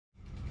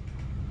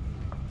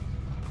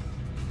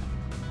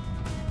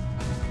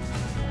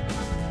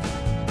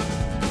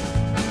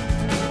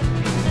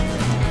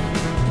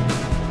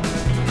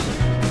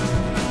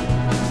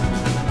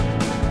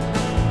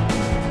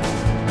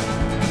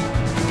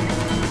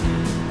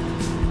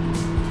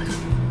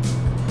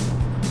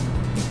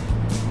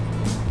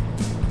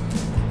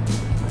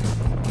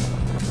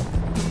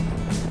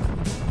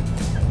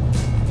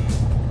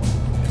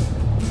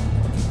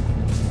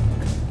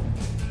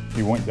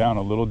went down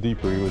a little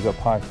deeper. He was up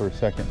high for a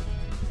second.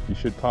 He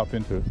should pop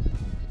into it.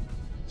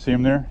 See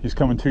him there? He's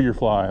coming to your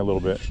fly a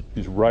little bit.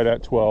 He's right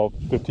at 12,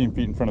 15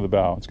 feet in front of the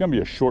bow. It's gonna be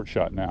a short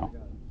shot now.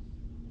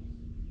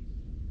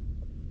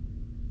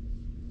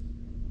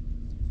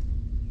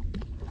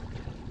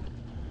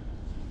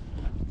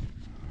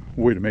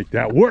 Way to make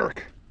that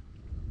work.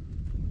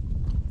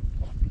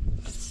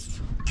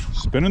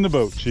 Spinning the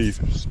boat, Chief.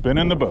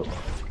 Spinning the boat.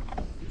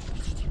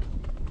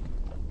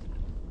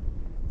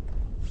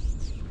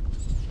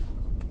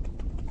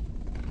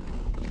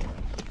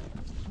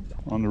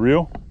 On the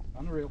reel?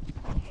 On the reel.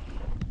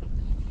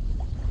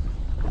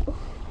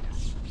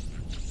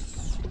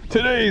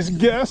 Today's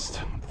guest,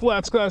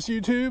 FlatsClass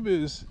YouTube,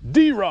 is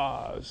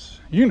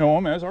D-Roz. You know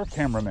him as our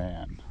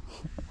cameraman.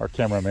 Our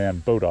cameraman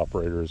boat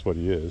operator is what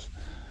he is.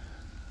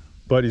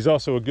 But he's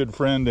also a good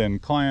friend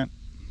and client.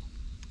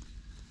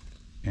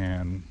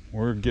 And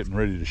we're getting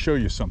ready to show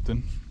you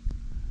something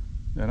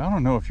that I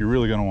don't know if you're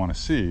really going to want to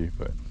see,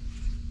 but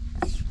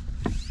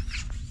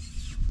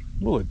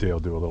we'll let Dale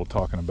do a little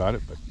talking about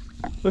it. But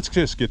let's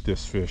just get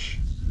this fish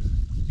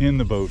in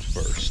the boat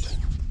first.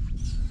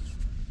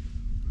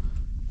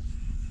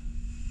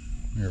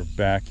 We're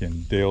back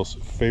in Dale's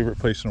favorite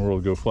place in the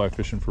world to go fly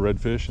fishing for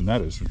redfish, and that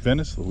is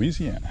Venice,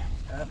 Louisiana.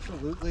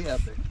 Absolutely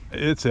epic.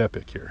 It's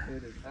epic here.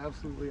 It is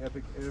absolutely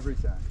epic every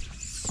time.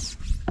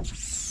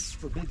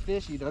 For big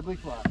fish, eat ugly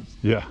flies.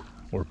 Yeah,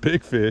 or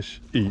big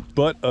fish eat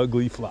but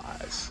ugly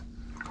flies.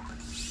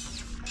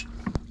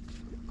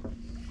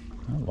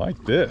 I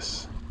like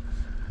this.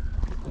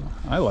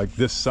 I like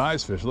this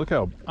size fish. Look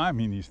how, I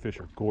mean, these fish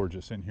are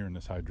gorgeous in here in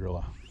this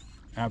hydrilla.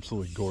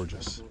 Absolutely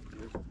gorgeous.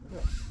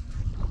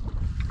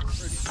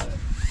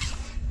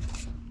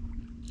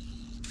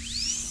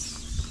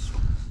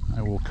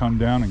 I will come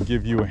down and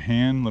give you a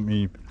hand. Let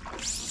me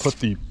put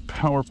the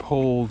power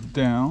pole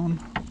down.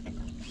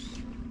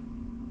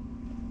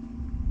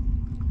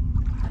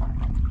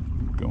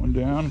 Going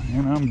down,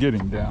 and I'm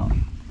getting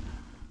down.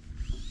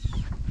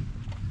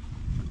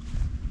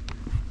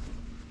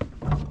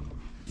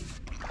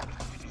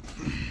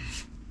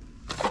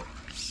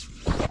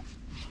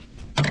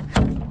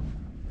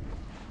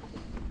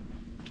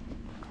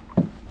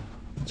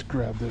 Let's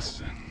grab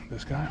this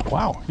guy.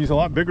 Wow, he's a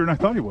lot bigger than I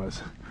thought he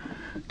was.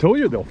 Told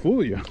you they'll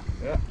fool you.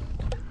 Yeah.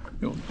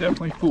 They'll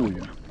definitely fool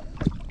you.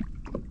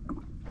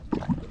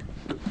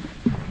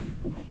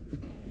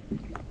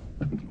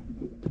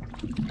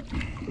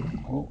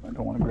 Oh, I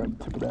don't want to grab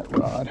the tip of that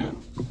rod.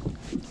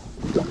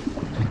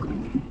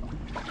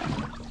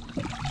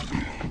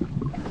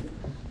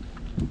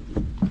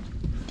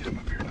 Get him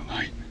up here in the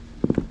light.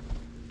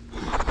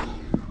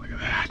 Look at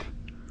that.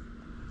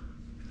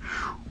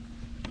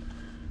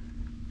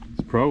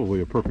 It's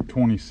probably a perfect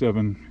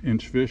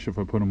 27-inch fish if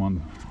I put him on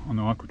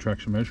the aqua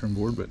traction measuring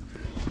board, but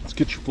let's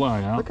get your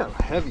fly out. Look how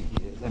heavy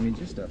he is. I mean,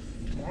 just a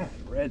fat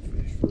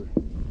redfish for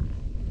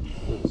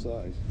the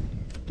size.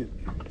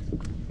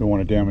 Don't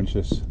want to damage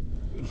this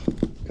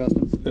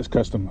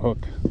custom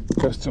hook,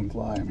 custom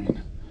fly. I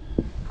mean,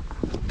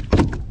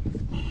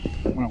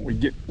 why don't we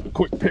get a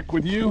quick pick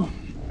with you? All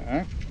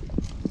right.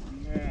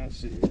 Yeah, let's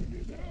see if we can do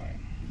it that way.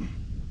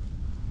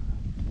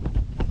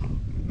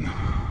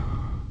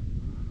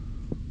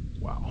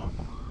 Wow.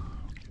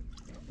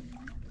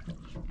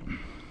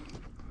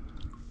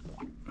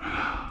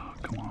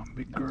 Come on,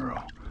 big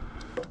girl.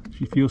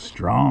 She feels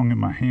strong in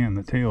my hand.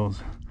 The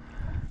tail's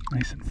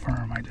nice and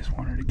firm. I just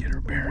want her to get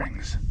her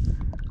bearings.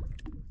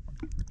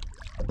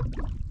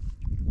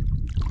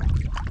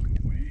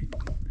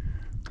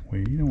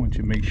 Wait, I want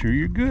you to make sure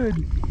you're good.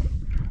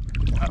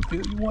 I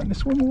feel you wanting to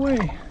swim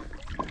away.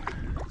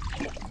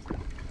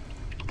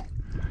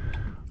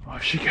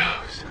 Off she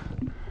goes.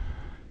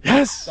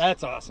 Yes!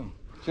 That's awesome.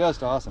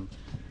 Just awesome.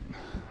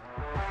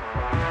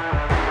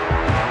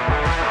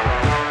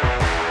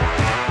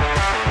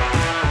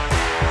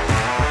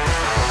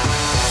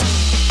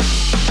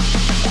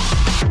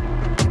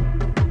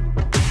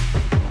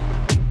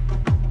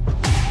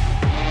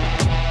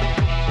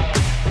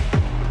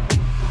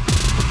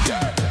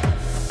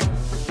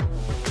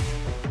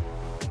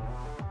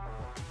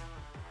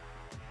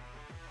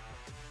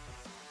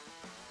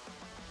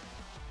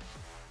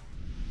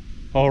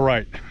 All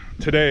right,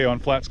 today on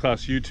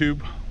FlatsClass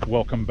YouTube,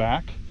 welcome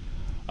back.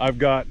 I've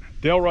got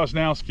Dale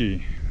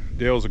Rosnowski.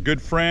 Dale's a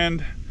good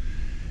friend,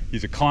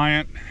 he's a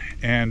client,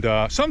 and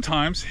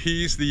sometimes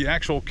he's the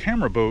actual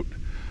camera boat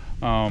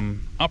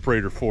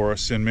operator for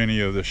us in many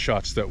of the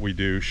shots that we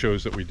do,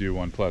 shows that we do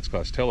on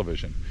FlatsClass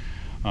television.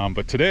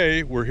 But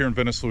today we're here in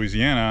Venice,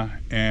 Louisiana,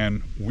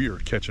 and we are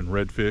catching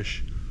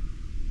redfish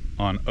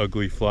on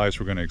ugly flies.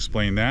 We're going to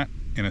explain that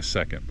in a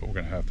second, but we're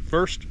going to have to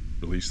first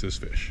release this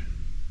fish.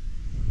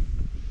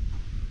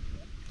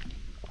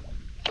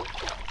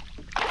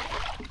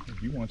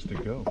 He wants to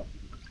go.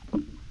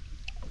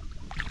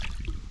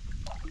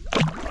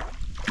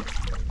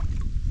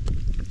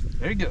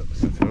 There he goes.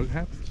 That's how it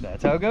happens.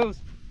 That's how it goes.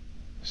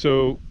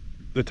 So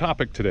the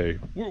topic today,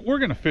 we're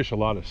going to fish a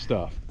lot of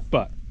stuff,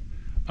 but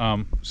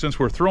since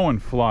we're throwing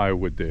fly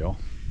with Dale,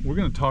 we're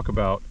going to talk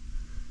about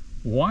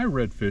why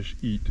redfish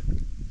eat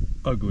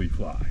ugly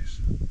flies.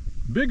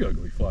 Big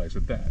ugly flies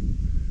at that.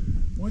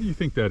 What do you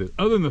think that is?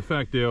 Other than the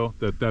fact, Dale,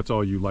 that that's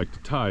all you like to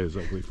tie is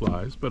ugly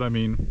flies. But I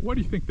mean, what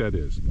do you think that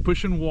is?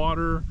 Pushing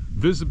water,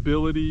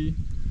 visibility,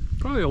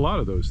 probably a lot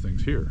of those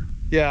things here.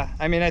 Yeah,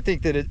 I mean, I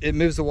think that it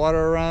moves the water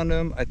around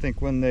them. I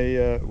think when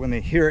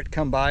they hear it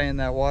come by in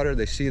that water,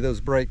 they see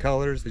those bright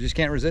colors, they just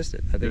can't resist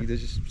it. I think they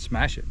just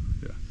smash it.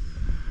 Yeah.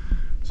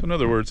 So in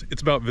other words,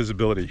 it's about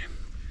visibility.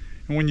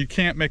 And when you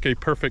can't make a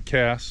perfect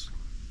cast,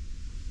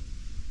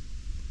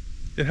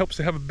 it helps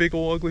to have a big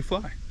old ugly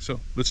fly. So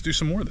let's do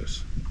some more of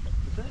this.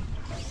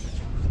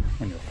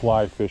 When you're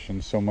fly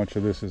fishing, so much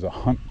of this is a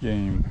hunt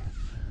game.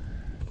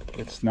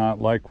 It's not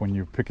like when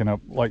you're picking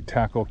up light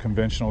tackle,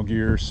 conventional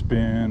gear,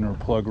 spin, or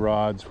plug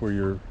rods where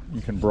you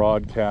can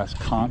broadcast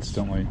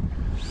constantly.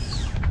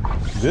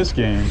 This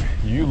game,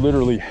 you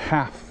literally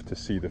have to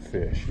see the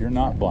fish. You're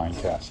not blind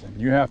casting.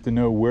 You have to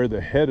know where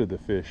the head of the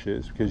fish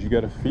is because you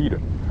got to feed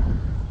them.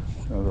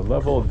 So the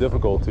level of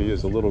difficulty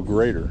is a little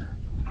greater.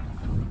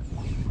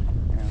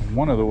 And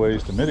one of the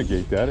ways to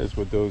mitigate that is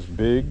with those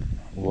big,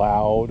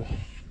 loud,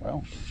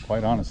 well,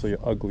 quite honestly,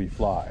 ugly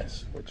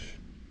flies, which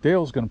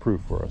Dale's going to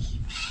prove for us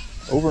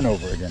over and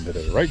over again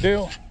today. Right,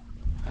 Dale?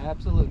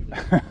 Absolutely.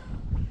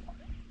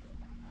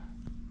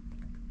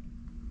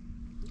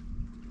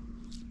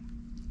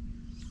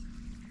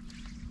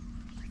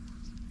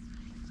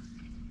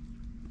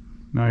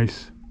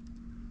 Nice.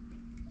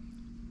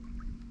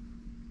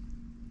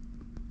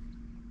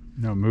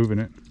 Now moving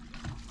it.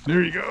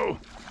 There you go.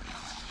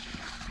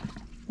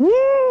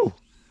 Woo!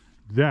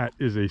 That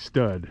is a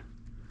stud.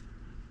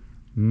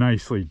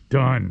 Nicely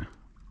done.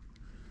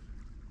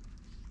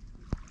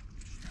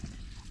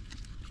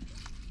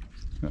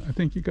 I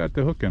think you got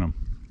the hook in him.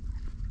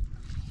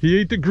 He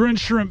ate the Grinch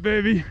shrimp,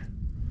 baby.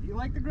 You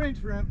like the Grinch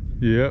shrimp?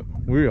 Yep,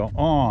 we are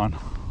on.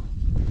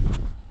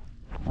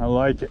 I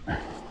like it.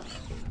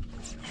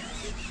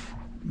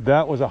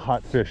 That was a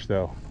hot fish,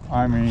 though.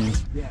 I mean,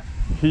 yeah.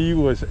 He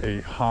was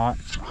a hot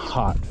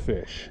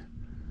fish.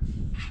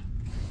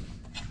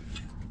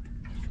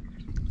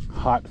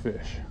 Hot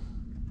fish.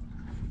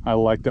 I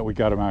like that we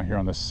got him out here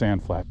on the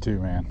sand flat too,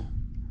 man.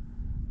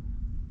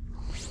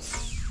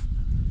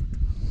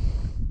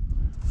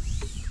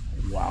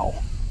 Wow.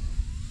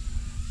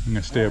 I'm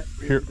gonna stay up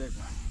here.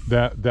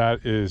 That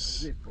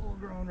is a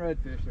full-grown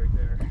redfish right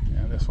there.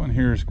 Yeah, this one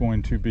here is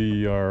going to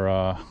be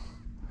our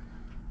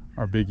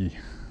biggie.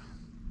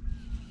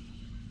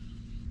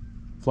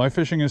 Fly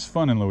fishing is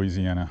fun in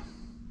Louisiana.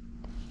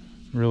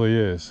 It really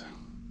is.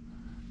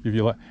 If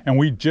you and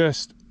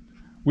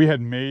we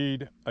had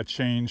made a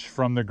change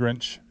from the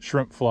Grinch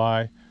shrimp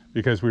fly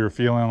because we were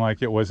feeling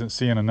like it wasn't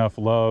seeing enough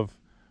love.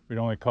 We'd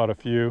only caught a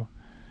few.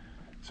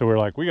 So we're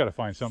like, we got to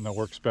find something that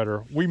works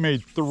better. We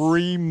made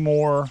 3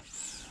 more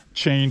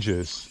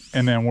changes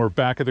and then we're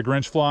back at the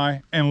Grinch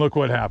fly and look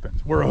what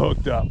happens. We're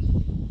hooked up.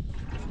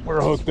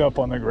 We're hooked up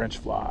on the Grinch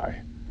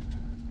fly.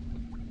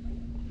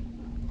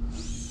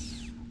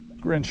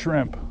 Grinch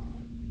shrimp.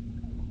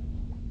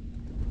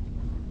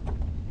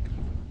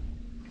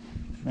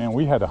 Man,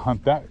 we had to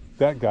hunt that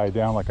guy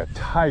down like a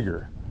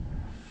tiger.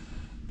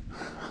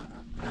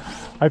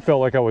 I felt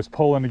like I was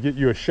pulling to get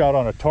you a shot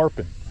on a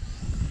tarpon.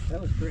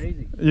 That was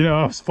crazy. You know,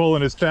 I was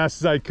pulling as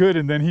fast as I could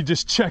and then he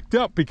just checked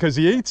up because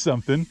he ate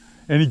something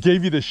and he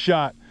gave you the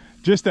shot.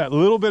 Just that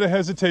little bit of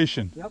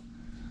hesitation. Yep,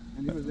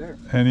 and he was there.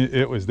 And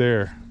it was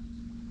there.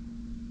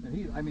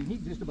 And he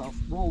just about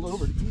rolled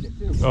over to eat it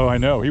too. Oh, I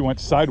know. He went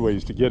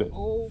sideways to get it.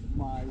 Oh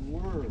my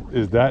word.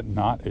 Is that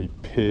not a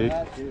pig?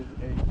 That is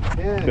a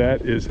pig.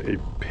 That is a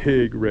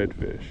pig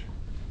redfish.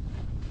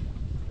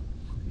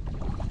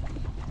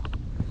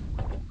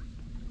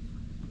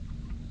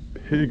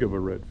 Pig of a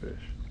redfish.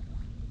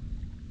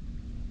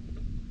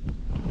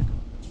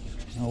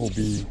 I'm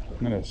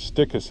going to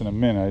stick us in a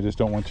minute. I just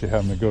don't want you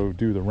having to go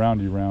do the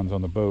roundy rounds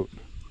on the boat.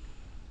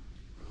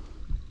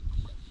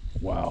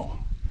 Wow.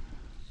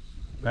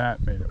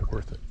 That made it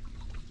worth it.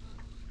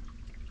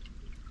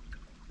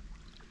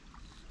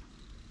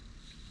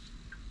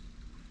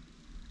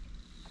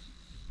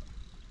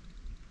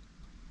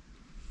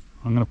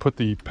 I'm going to put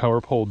the power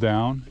pole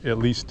down, at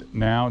least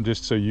now,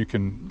 just so you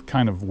can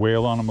kind of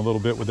wail on them a little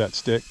bit with that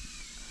stick.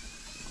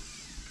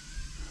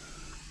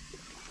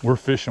 We're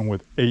fishing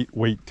with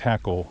 8-weight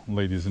tackle,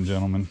 ladies and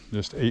gentlemen.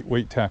 Just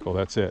 8-weight tackle,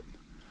 that's it.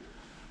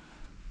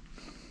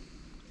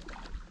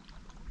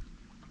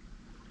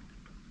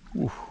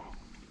 Oof.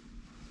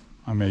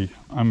 I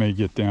may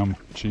get down,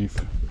 Chief.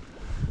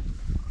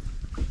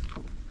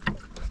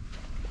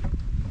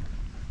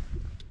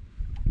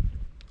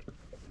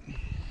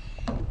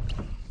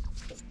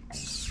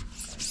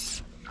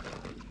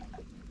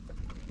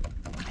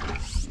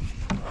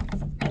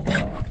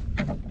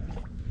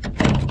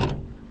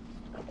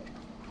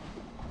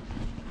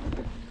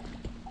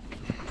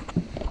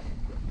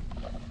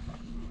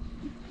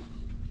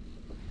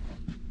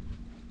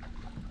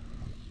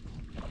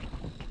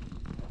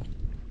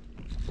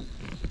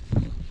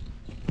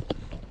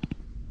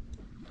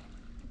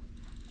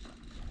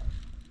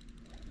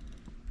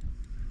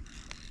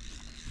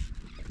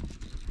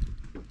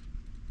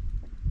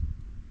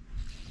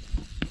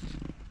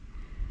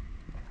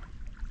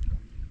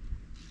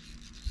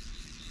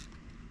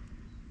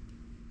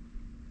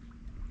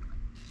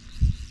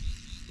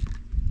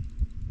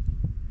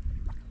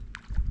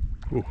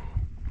 Oh,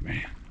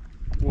 man.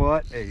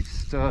 What a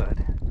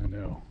stud. I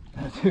know.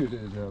 That dude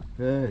is a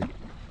pig.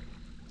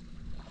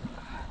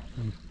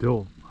 He's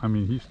still, I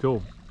mean, he's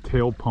still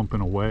tail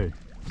pumping away.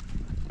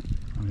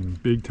 I mean,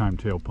 big time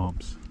tail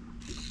pumps.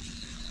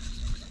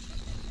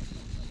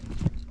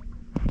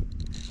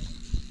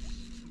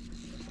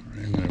 All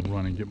right, I'm gonna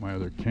run and get my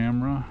other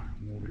camera.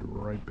 We'll be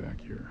right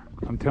back here.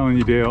 I'm telling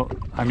you, Dale,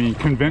 I mean,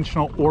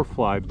 conventional or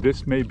fly,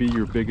 this may be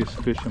your biggest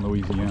fish in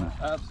Louisiana.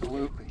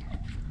 Absolutely.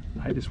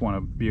 I just want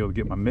to be able to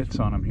get my mitts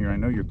on him here. I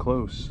know you're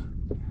close.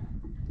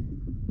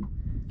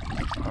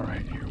 All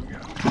right, here we go.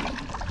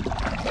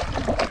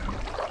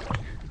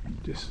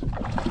 Just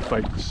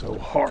fighting so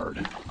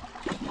hard.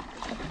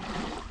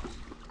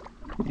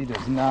 He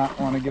does not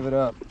want to give it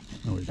up.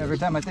 No, Every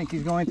time I think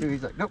he's going to,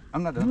 he's like, nope,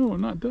 I'm not done. No,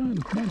 I'm not done.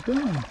 Not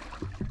done.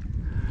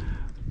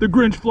 The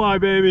Grinch fly,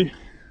 baby.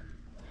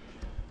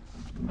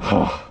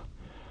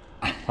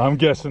 I'm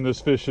guessing this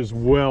fish is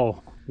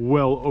well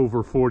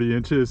over 40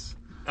 inches.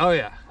 Oh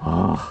yeah.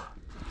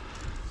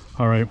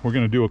 All right, we're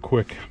gonna do a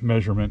quick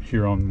measurement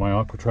here on my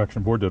aqua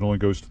traction board that only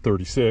goes to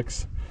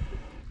 36,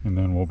 and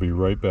then we'll be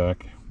right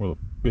back with a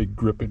big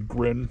grip and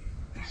grin.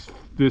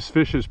 This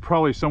fish is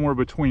probably somewhere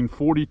between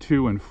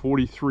 42 and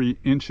 43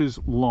 inches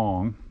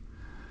long,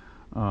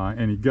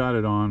 and he got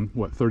it on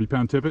what,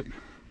 30-pound tippet?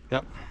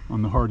 Yep.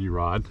 On the Hardy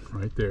rod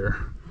right there.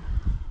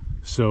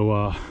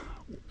 So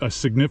a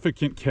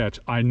significant catch.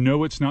 I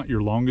know it's not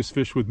your longest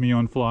fish with me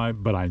on fly,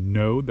 but I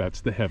know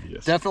that's the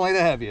heaviest. Definitely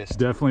the heaviest.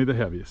 Definitely the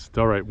heaviest.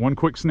 All right, one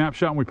quick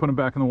snapshot and we put him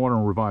back in the water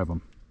and revive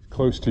him.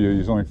 Close to you,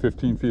 he's only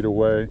 15 feet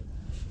away.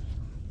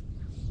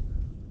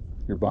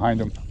 You're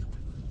behind him.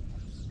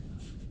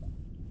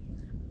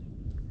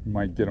 You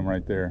might get him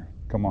right there.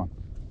 Come on.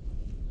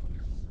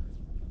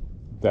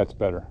 That's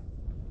better.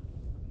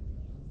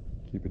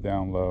 Keep it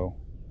down low.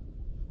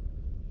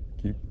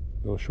 Keep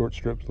little short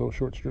strips, little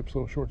short strips,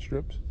 little short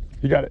strips.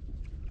 He got it.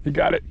 He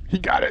got it. He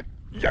got it.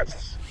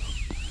 Yes.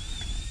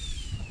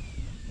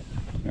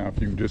 Now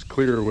if you can just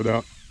clear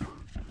without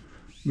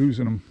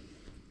losing them.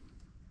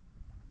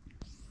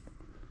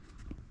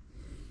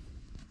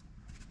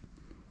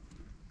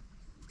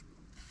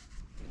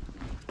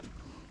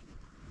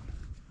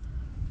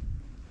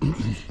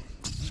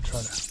 Try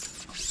to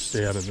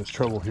stay out of this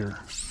trouble here.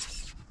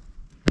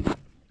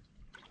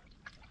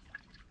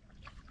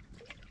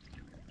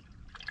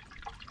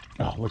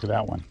 Oh, look at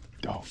that one.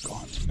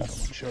 Doggone, another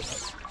one showed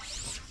up.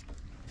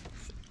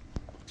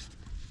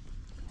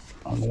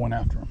 I'm going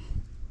after him.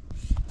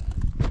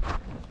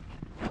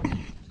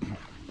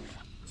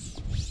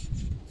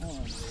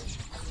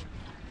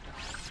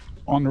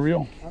 On the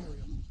reel? On the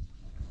reel.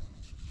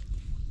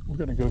 We're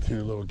going to go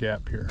through a little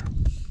gap here.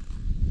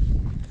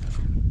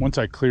 Once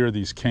I clear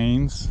these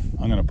canes,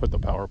 I'm going to put the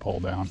power pole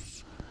down.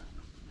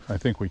 I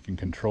think we can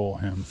control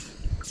him.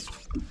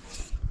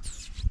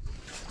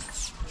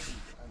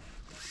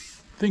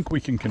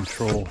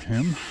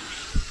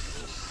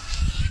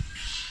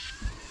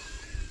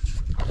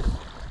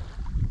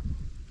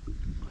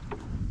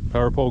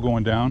 Power pole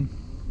going down.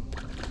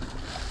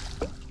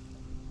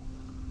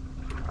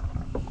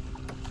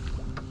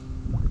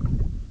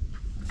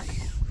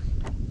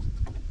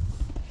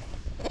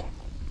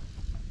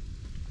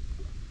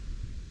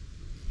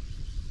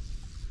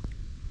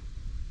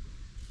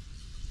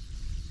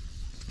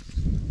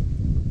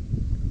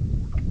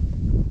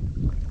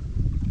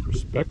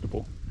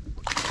 Respectable.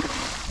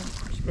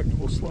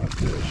 Respectable slot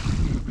fish.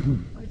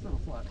 Nice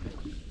little flat fish.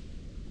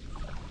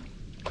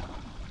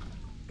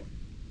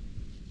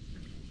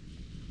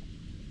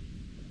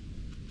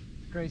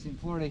 Crazy, in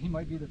Florida, he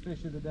might be the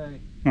fish of the day.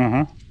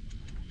 Uh-huh.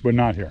 But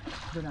not here.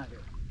 But not here.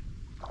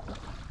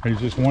 He's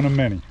just one of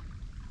many.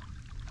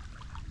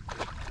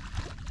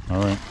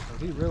 All right.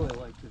 So he really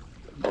likes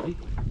it.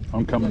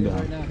 I'm coming down.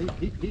 Right now,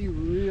 he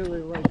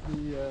really likes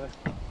the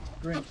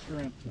Grinch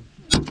shrimp.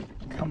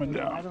 Coming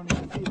down. I don't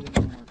even see it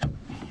anymore.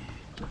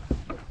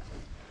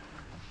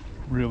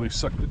 Really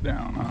sucked it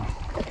down, huh?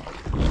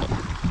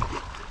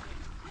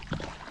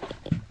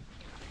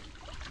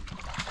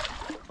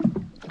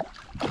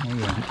 Oh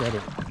yeah, he got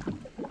it.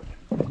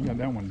 He got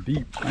that one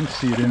deep. I can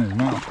see it in his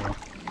mouth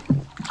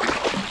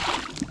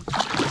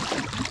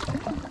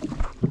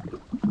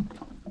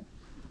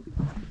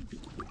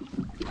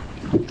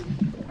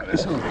though.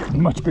 This is a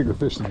much bigger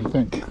fish than you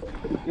think.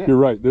 Yeah. You're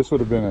right. This would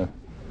have been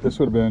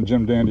a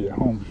Jim Dandy at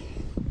home.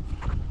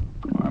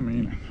 I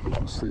mean,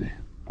 let's see.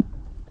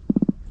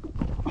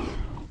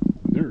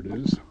 There it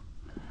is.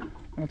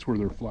 That's where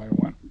their fly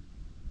went.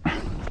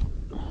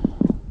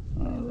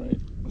 All right.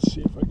 Let's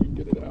see if I can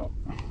get it out.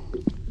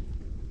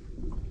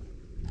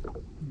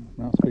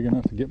 Mouth's big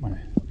enough to get my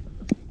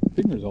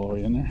fingers all the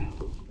way in there.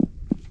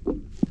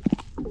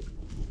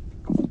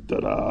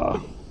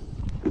 Ta-da!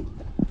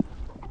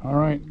 All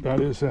right,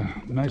 that is a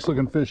nice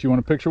looking fish. You want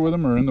a picture with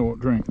him or in the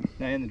drink?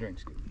 No, in the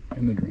drink's good.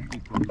 In the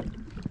drink.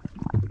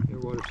 Your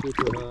water's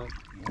super hot.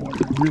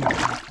 Water really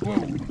hot.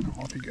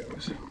 Whoa, off he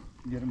goes.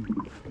 Get him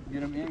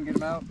in, get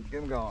him out,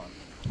 get him gone.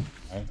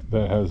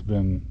 That has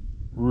been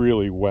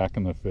really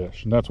whacking the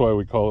fish, and that's why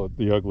we call it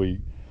the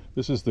ugly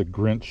This is the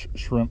Grinch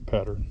shrimp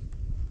pattern.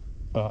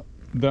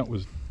 That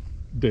was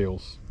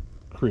Dale's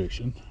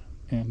creation,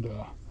 and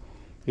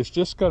it's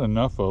just got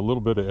enough, a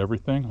little bit of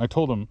everything. I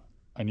told him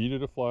I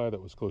needed a fly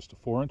that was close to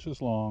 4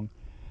 inches long,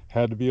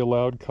 had to be a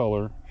loud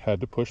color, had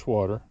to push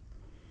water,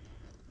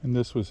 and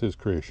this was his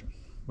creation.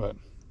 But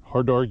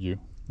hard to argue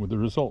with the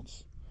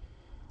results.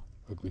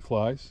 Ugly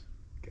flies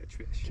Catch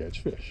fish.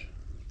 catch fish.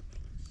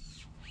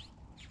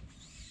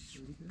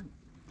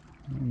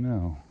 I don't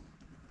know.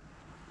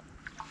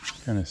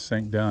 Kind of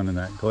sank down in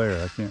that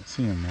glare. I can't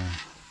see him now.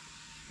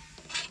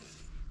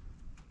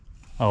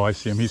 Oh, I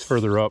see him. He's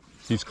further up.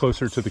 He's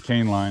closer to the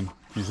cane line.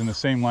 He's in the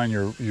same line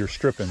you're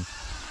stripping,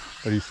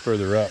 but he's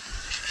further up.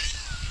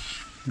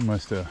 He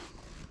must have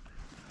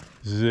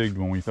zigged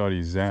when we thought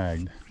he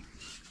zagged.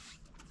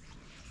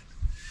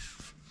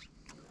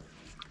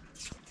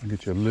 I'll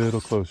get you a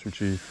little closer,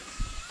 Chief.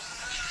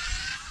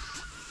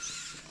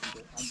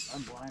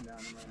 I'm blind on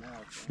him right now.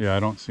 So. Yeah, I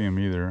don't see him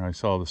either. I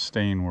saw the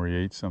stain where he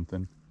ate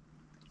something.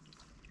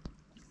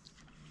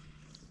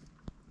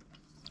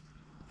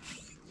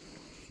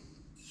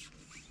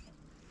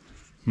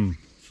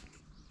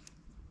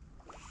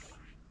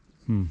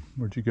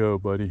 Where'd you go,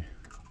 buddy?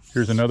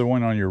 Here's another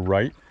one on your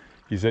right.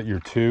 He's at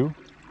your 2.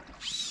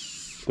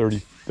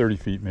 30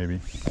 feet maybe.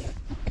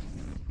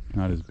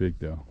 Not as big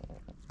though.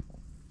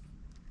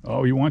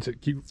 Oh, he wants it.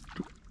 Keep.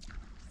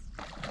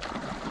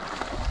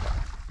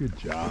 Good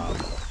job.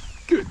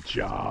 Good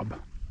job.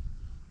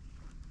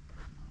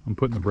 I'm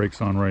putting the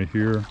brakes on right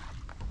here.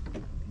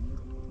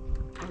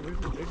 Oh, there's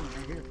a big one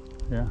right here.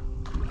 Yeah.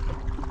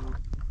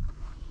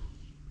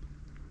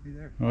 Be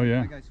there. Oh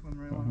yeah. Big guy swimming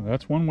right along.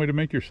 That's one way to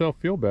make yourself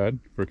feel bad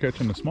for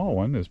catching the small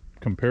one, is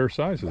compare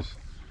sizes.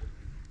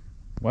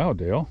 Wow,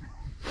 Dale.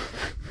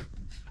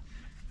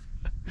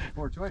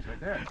 Poor choice right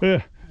there.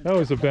 Yeah, that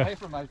was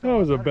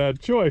a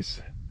bad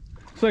choice.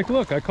 It's like,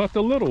 look, I caught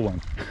the little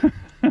one.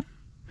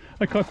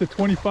 I caught the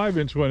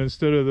 25-inch one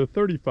instead of the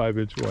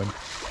 35-inch one.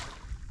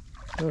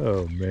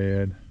 Oh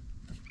man.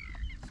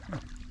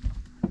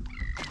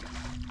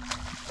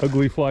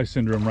 Ugly fly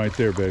syndrome right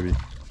there, baby.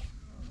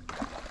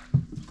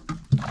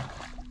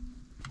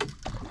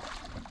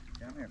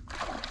 Down here.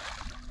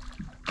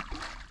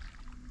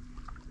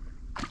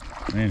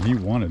 Man, he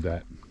wanted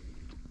that.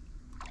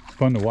 It's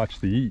fun to watch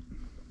the eat.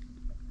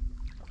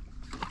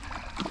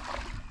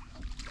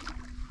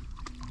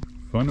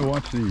 Fun to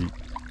watch the eat.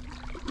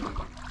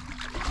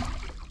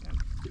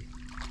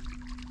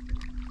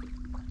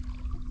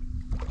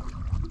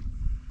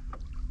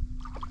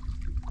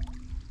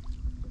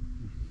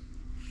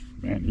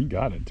 Man, he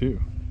got it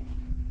too.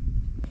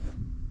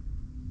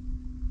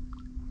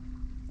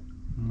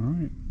 All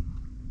right.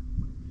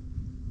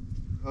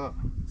 Oh,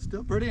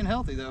 still pretty and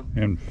healthy though.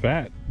 And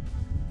fat.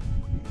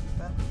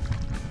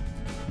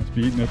 Must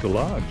be eating at the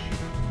lodge.